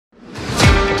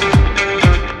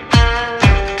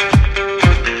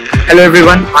Hello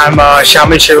everyone, I'm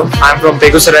Shyamal Shivam. I'm from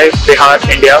Begusarai, Bihar,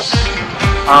 India.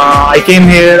 I came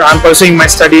here, I'm pursuing my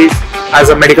study as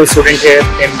a medical student here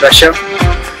in Russia.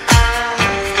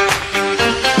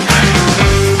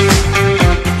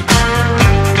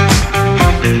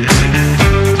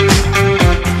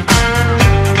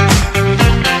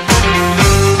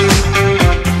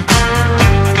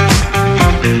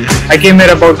 I came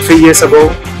here about 3 years ago.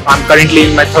 I'm currently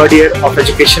in my third year of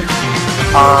education.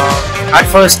 At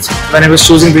first, when I was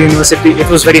choosing the university, it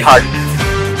was very hard.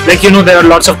 There are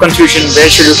lots of confusion. Where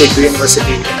should you take the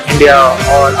university? India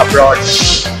or abroad?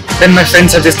 Then my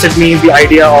friend suggested me the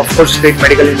idea of Kursk State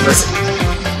Medical University.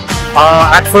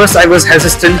 At first, I was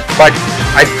hesitant, but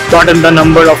I got in the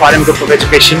number of RM Group of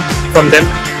Education from them,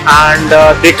 and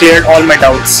they cleared all my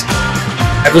doubts.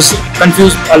 I was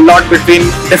confused a lot between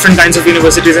different kinds of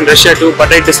universities in Russia too,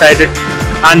 but I decided,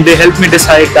 and they helped me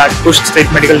decide that Kursk State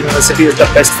Medical University is the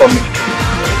best for me.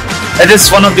 It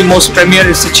is one of the most premier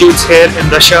institutes here in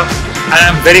Russia, and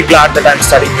I'm very glad that I'm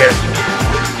studying here.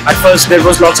 At first, there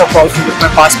was lots of problems with my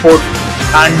passport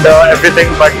and everything,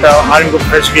 but RM Group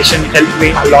of Education helped me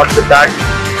a lot with that.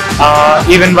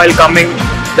 Even while coming,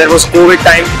 there was COVID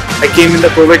time. I came in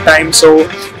the COVID time, so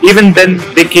even then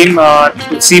they came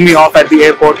to see me off at the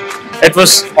airport. It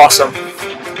was awesome.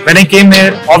 When I came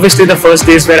here, obviously the first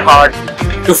days were hard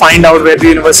to find out where the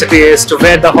university is, to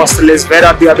where the hostel is, where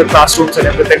are the other classrooms and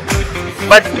everything.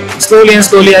 But slowly and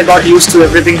slowly I got used to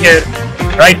everything here.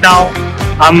 Right now,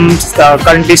 I'm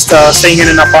currently staying in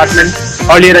an apartment.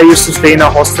 Earlier I used to stay in a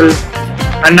hostel,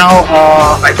 and now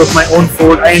I cook my own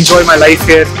food. I enjoy my life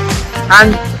here,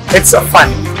 and it's fun.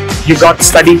 You got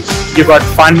study, you got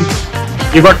fun,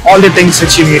 you got all the things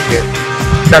which you need here.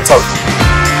 That's all.